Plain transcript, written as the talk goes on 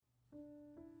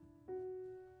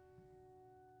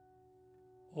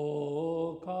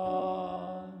O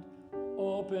God,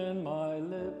 open my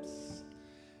lips,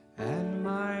 and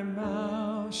my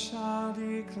mouth shall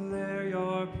declare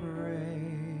your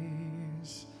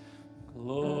praise.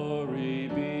 Glory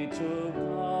be to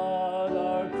God,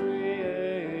 our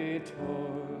Creator.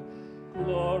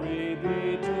 Glory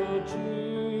be to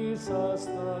Jesus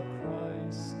the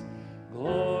Christ.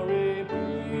 Glory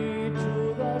be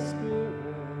to the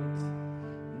Spirit,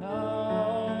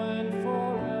 now and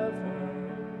forever.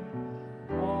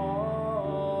 Amen.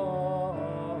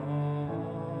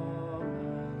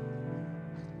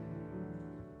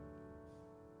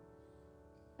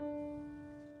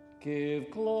 Give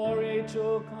glory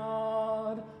to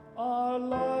God, our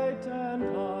light and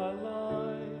our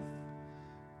life.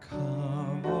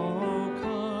 Come, oh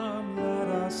come, let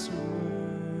us worship.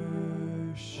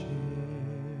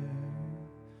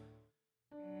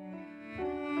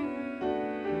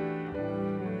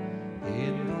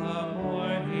 In the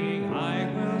morning I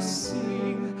will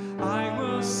sing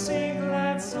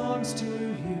glad songs to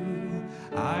you.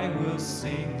 I will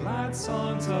sing glad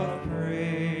songs of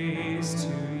praise to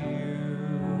you.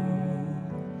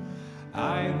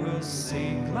 I will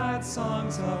sing glad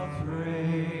songs of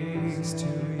praise to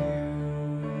you.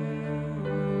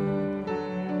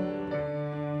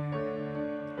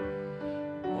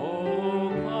 Oh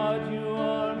God, you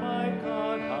are my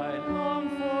God, I long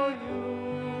for you.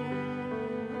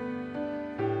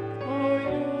 For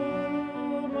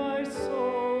you, my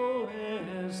soul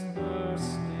is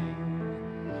thirsting.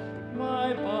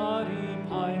 My body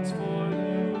pines for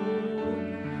you,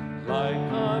 like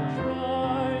a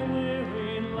dry,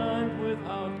 weary land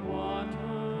without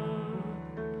water.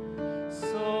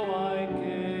 So I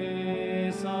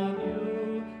gaze on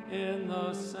you in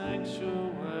the sanctuary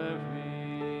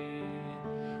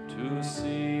to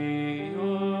see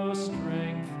your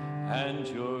strength and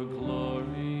your glory.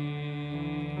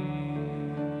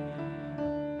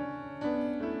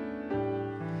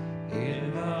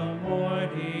 In the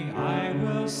morning I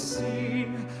will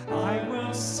sing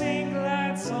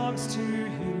glad songs to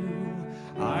you.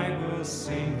 I will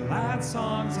sing glad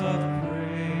songs of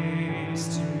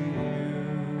praise to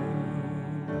you.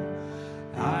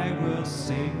 I will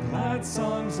sing glad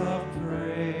songs of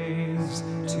praise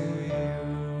to you.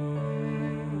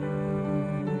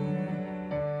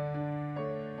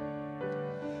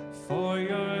 For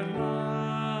your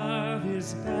love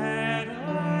is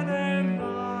better than life.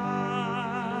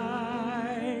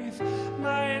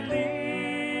 My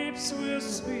lips will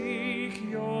speak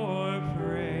your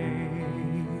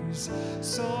praise.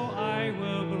 So I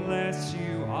will bless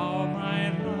you all my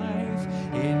life.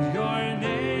 In your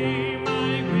name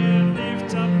I will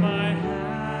lift up my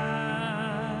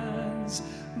hands.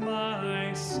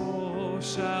 My soul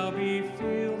shall be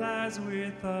filled as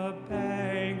with a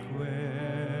banquet.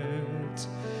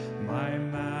 My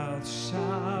mouth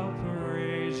shall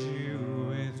praise you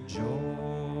with joy.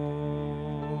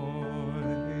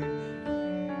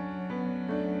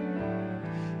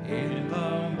 In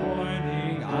the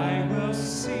morning I will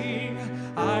sing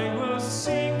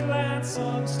glad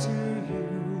songs to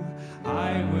you.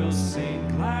 I will sing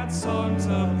glad songs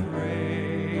of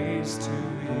praise to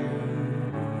you.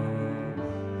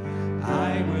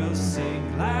 I will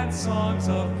sing glad songs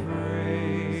of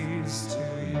praise to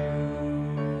you.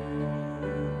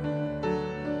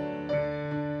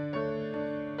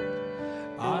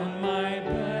 On my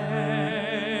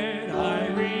bed I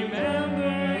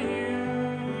remember you.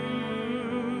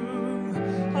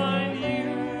 On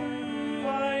you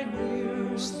I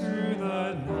muse through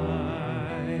the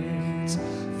night.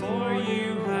 For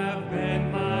you have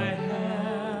been my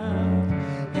help.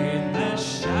 In the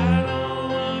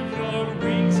shadow of your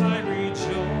wings I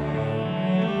rejoice.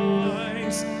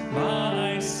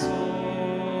 My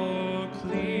soul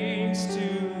clings to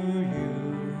you.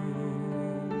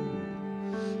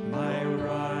 My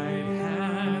right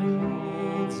hand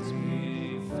holds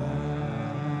me fast.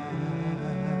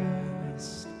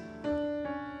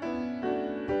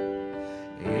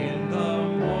 In the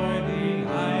morning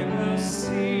I will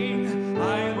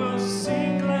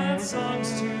sing glad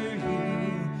songs to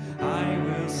you. I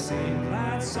will sing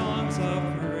glad songs of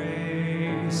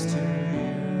praise to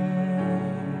you.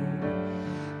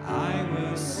 I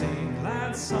will sing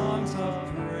glad songs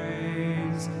of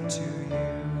praise to you.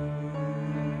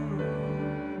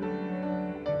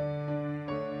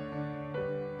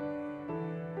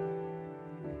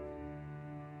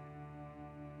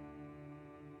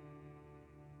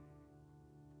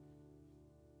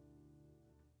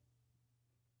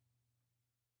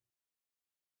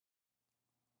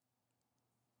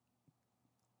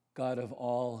 God of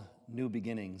all new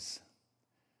beginnings,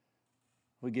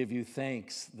 We give you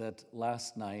thanks that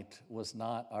last night was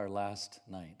not our last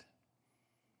night,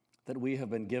 that we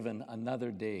have been given another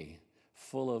day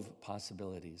full of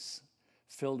possibilities,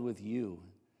 filled with you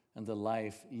and the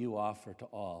life you offer to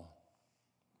all.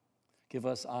 Give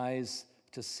us eyes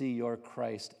to see your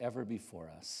Christ ever before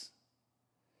us.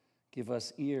 Give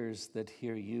us ears that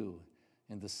hear you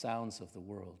in the sounds of the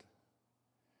world.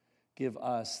 Give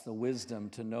us the wisdom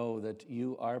to know that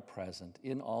you are present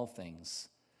in all things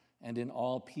and in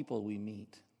all people we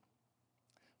meet.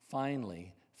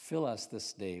 Finally, fill us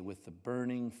this day with the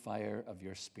burning fire of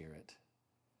your Spirit.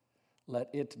 Let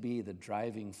it be the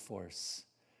driving force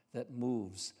that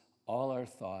moves all our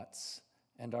thoughts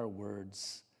and our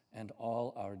words and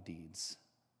all our deeds,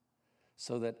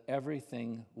 so that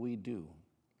everything we do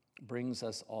brings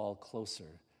us all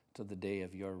closer to the day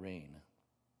of your reign.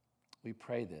 We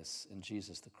pray this in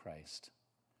Jesus the Christ.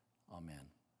 Amen.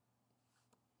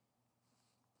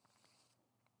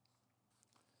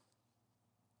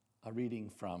 A reading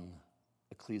from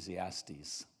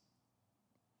Ecclesiastes.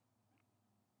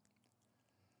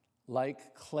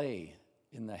 Like clay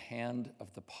in the hand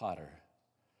of the potter,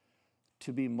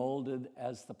 to be molded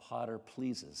as the potter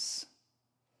pleases,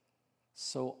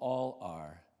 so all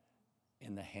are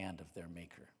in the hand of their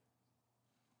maker.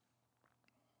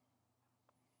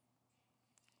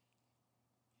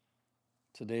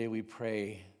 Today we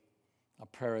pray a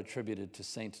prayer attributed to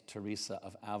Saint Teresa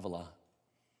of Avila,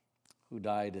 who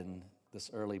died in this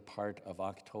early part of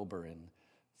October in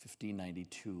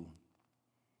 1592.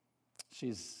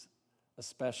 She's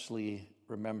especially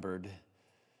remembered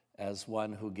as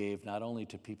one who gave not only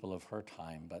to people of her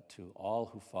time, but to all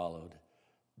who followed,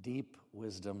 deep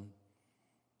wisdom,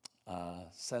 a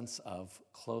sense of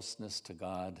closeness to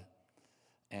God,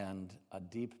 and a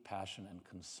deep passion and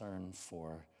concern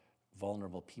for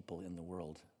vulnerable people in the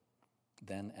world,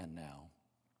 then and now.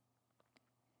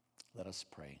 Let us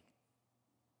pray.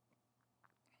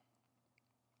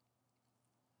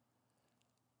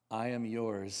 I am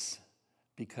yours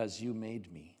because you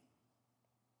made me.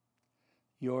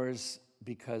 Yours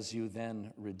because you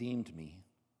then redeemed me.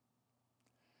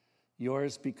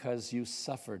 Yours because you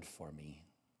suffered for me.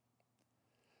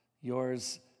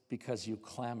 Yours because you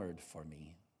clamored for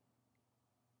me.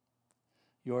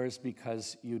 Yours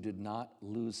because you did not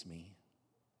lose me.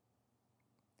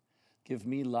 Give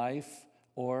me life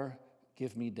or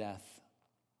give me death.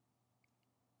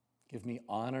 Give me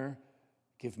honor,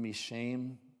 give me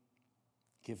shame,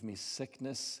 give me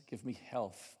sickness, give me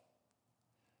health,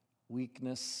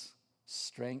 weakness,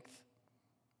 strength.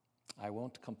 I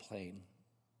won't complain.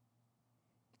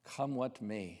 Come what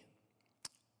may,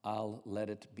 I'll let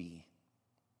it be.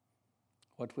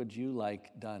 What would you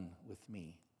like done with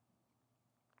me?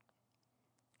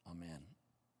 Amen.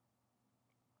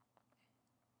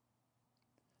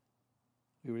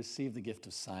 We receive the gift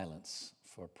of silence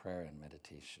for prayer and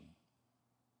meditation.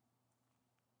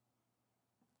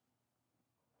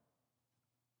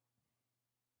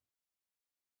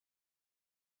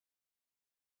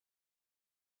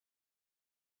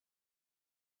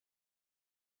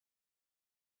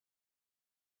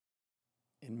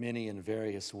 In many and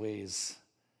various ways,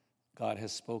 God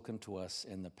has spoken to us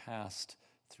in the past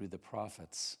through the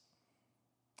prophets.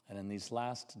 And in these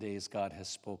last days, God has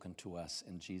spoken to us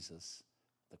in Jesus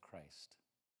the Christ.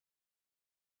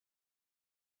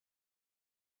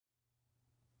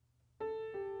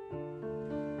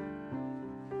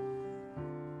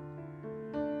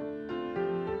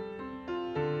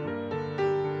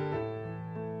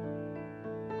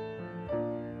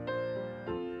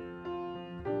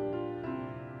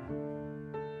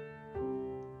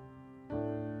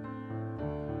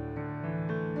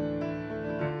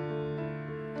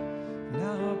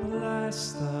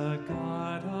 Bless the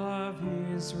God of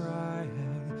Israel,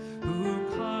 who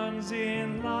comes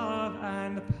in love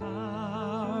and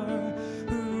power,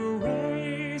 who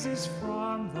raises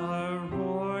from the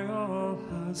royal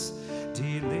house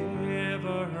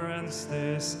deliverance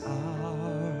this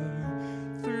hour.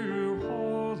 Through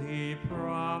holy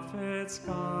prophets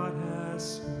God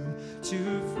has sworn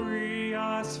to free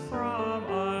us from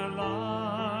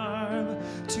alarm,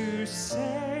 to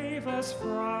save us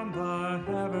from the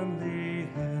heavenly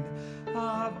hand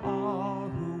of all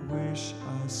who wish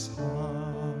us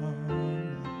harm.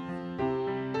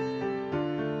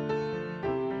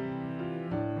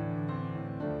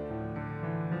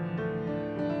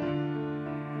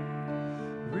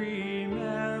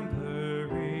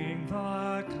 Remembering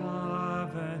the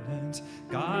covenant,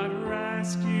 God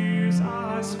rescues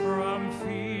us from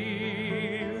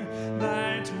fear,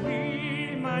 that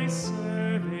we might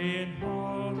serve in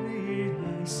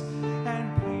holiness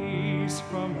and peace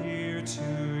from year to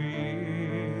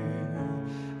year.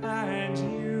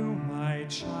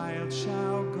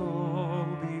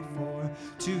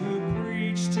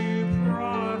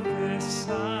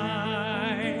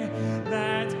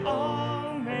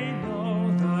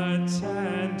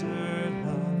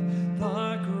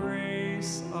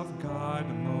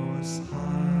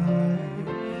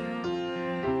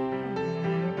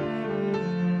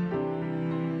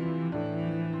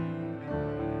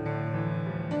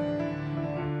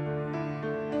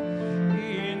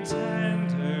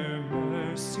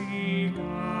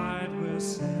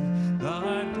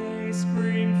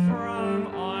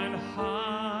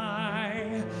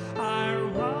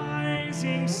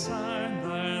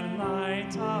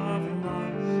 of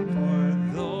love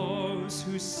for those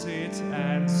who sit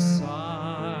and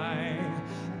sigh.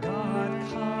 God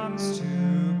comes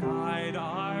to guide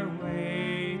our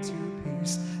way to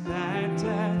peace, that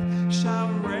death shall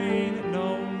reign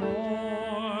no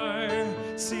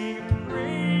more. Sing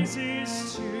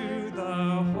praises to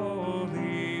the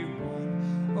Holy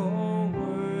One, oh,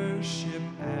 worship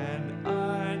and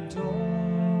adore.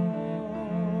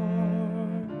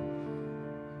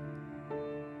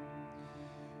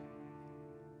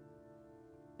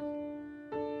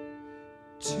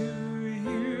 To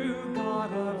you,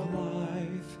 God of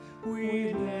life,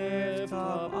 we lift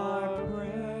up our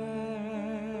prayer.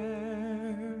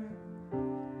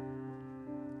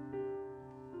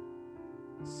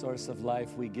 Source of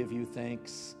life, we give you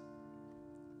thanks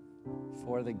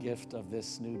for the gift of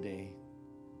this new day.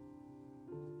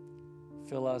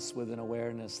 Fill us with an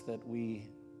awareness that we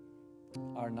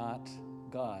are not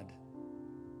God,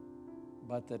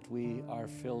 but that we are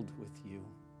filled with you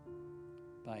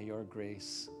by your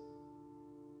grace.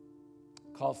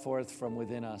 Call forth from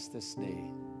within us this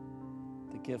day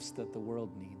the gifts that the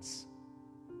world needs,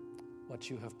 what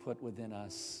you have put within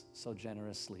us so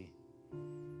generously.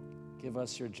 Give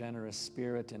us your generous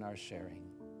spirit in our sharing,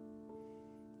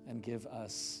 and give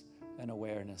us an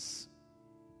awareness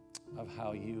of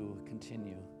how you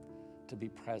continue to be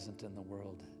present in the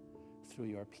world through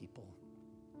your people.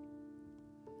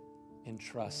 In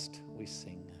trust we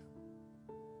sing.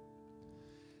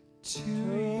 To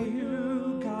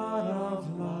you, God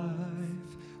of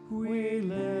life, we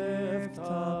lift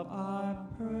up our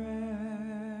prayer.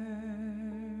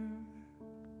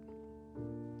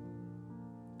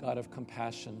 God of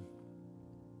compassion,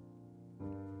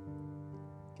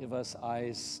 give us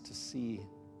eyes to see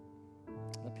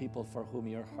the people for whom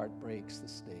your heart breaks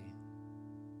this day,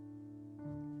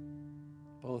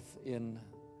 both in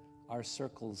our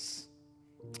circles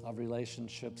of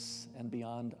relationships and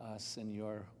beyond us in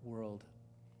your world.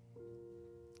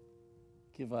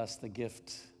 Give us the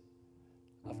gift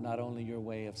of not only your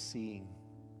way of seeing,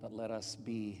 but let us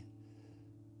be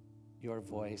your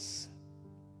voice,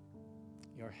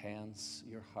 your hands,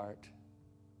 your heart.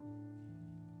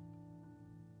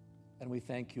 And we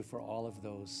thank you for all of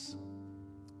those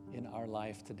in our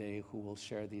life today who will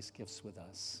share these gifts with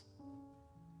us.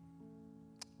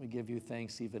 We give you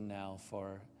thanks even now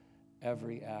for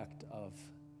every act of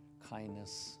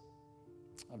kindness,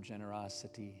 of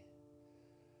generosity,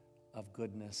 of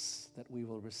goodness that we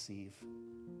will receive,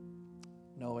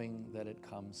 knowing that it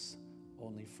comes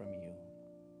only from you.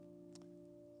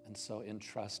 And so in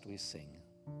trust we sing.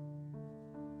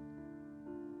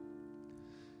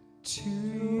 To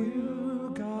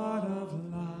you, God of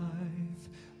life,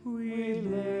 we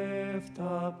lift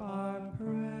up our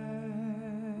prayer.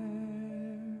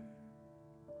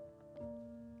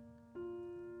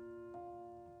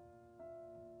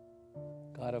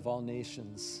 God of all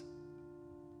nations,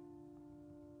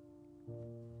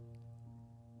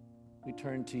 we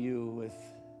turn to you with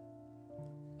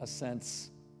a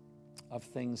sense of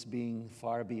things being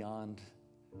far beyond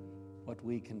what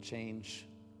we can change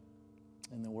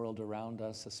in the world around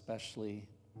us, especially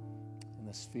in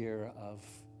the sphere of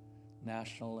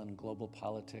national and global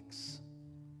politics.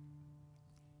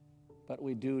 But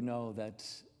we do know that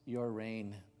your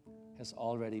reign has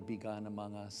already begun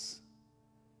among us,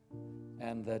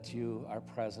 and that you are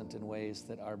present in ways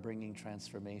that are bringing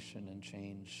transformation and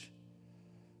change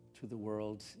to the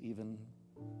world, even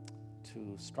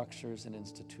to structures and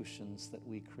institutions that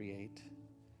we create.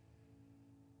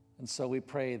 And so we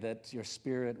pray that your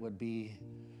Spirit would be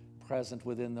present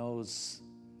within those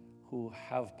who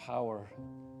have power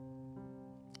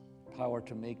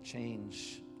to make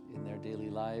change in their daily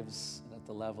lives and at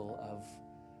the level of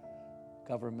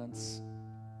governments.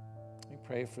 We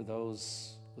pray for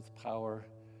those with power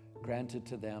granted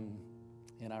to them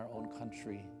in our own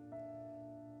country,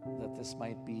 that this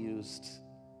might be used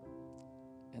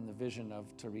in the vision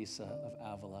of Teresa of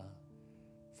Avila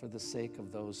for the sake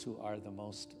of those who are the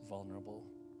most vulnerable,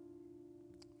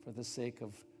 for the sake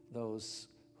of those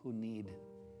who need,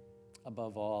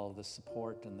 above all, the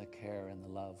support and the care and the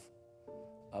love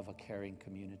of a caring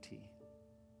community.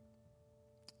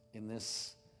 In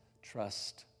this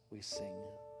trust we sing.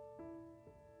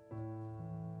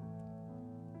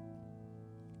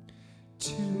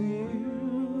 To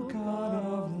you, God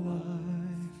of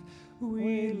life,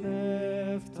 we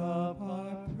lift up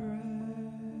our prayer.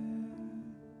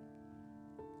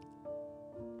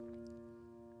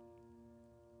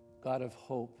 God of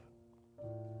hope,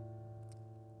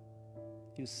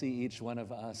 you see each one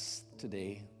of us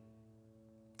today.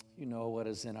 You know what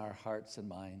is in our hearts and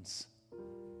minds.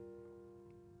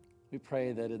 We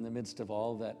pray that in the midst of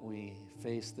all that we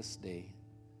face this day,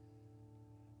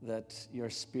 that your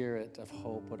spirit of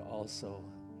hope would also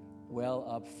well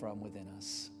up from within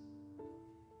us.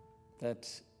 That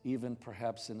even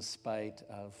perhaps in spite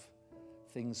of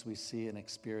things we see and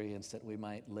experience, that we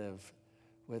might live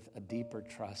with a deeper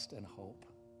trust and hope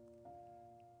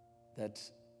that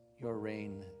your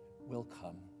reign will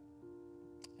come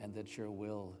and that your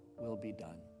will be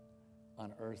done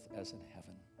on earth as in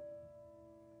heaven.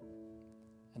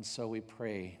 And so we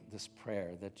pray this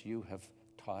prayer that you have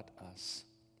taught us.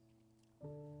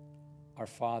 Our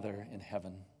Father in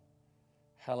heaven,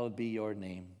 hallowed be your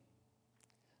name.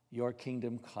 Your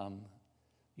kingdom come,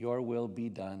 your will be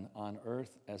done on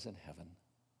earth as in heaven.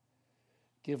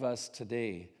 Give us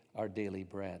today our daily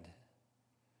bread.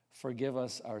 Forgive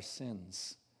us our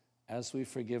sins as we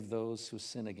forgive those who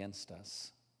sin against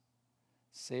us.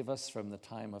 Save us from the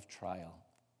time of trial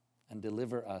and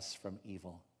deliver us from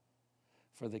evil.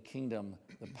 For the kingdom,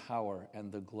 the power,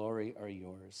 and the glory are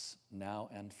yours, now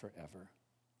and forever.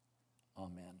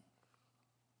 Amen.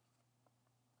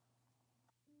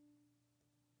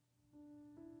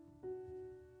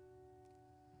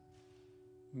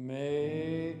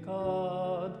 May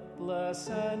God bless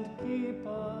and keep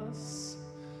us.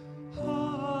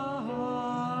 Amen.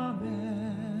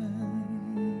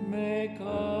 May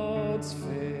God's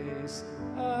face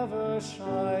ever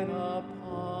shine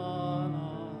upon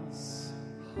us.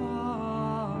 Amen.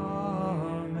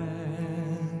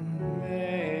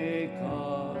 May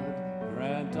God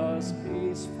grant us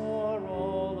peace for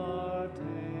all our days.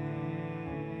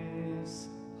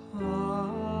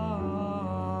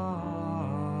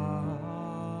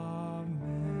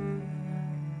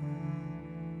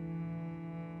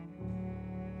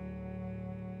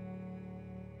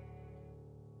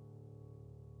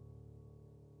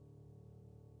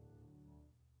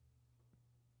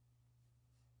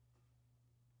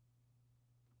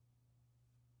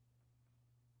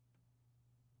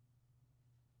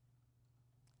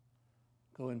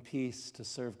 Go in peace to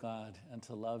serve God and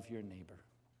to love your neighbor.